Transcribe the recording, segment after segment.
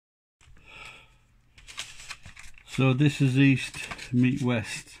So this is East meet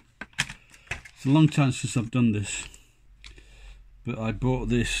West. It's a long time since I've done this, but I bought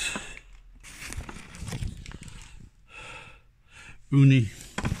this uni.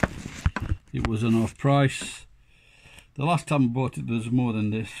 It was an off price. The last time I bought it there was more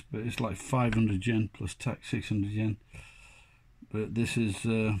than this, but it's like 500 yen plus tax, 600 yen. But this is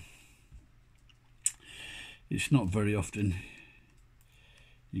it's not very often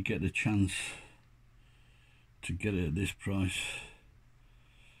you get the chance to get it at this price.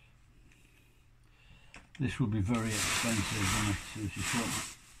 This will be very expensive when I see the shop.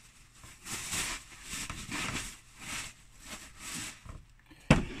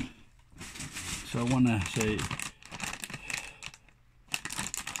 So when I say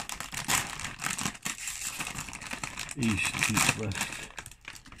East meets West,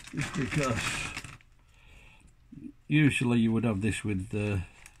 it's because usually you would have this with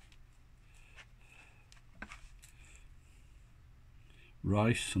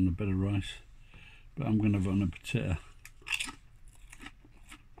rice, and a bit of rice, but I'm going to have it on a potato.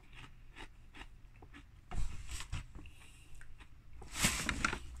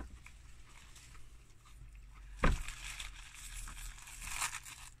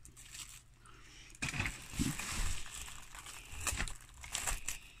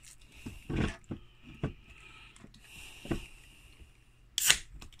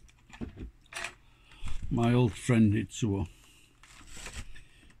 My old friend Itsuo,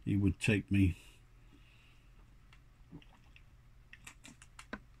 he would take me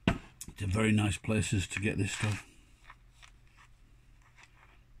to very nice places to get this stuff.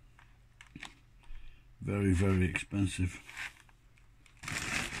 Very, very expensive.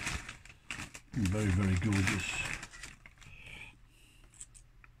 And very, very gorgeous.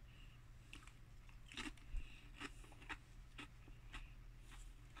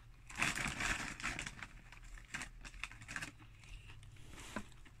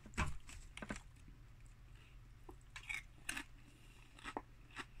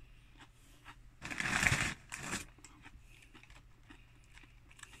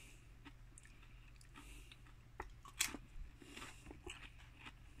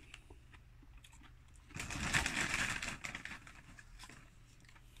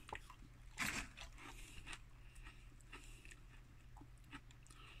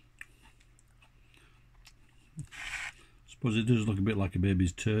 Suppose it does look a bit like a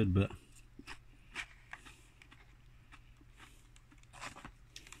baby's turd, but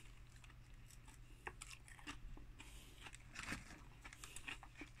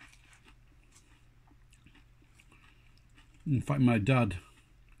in fact my dad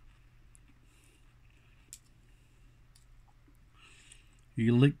he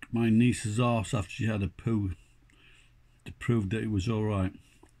licked my niece's arse after she had a poo to prove that it was alright.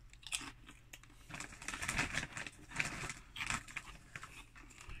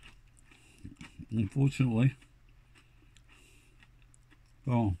 Unfortunately,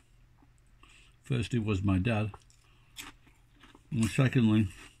 well, first it was my dad, and secondly,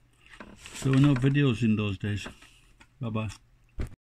 there were no videos in those days. Bye bye.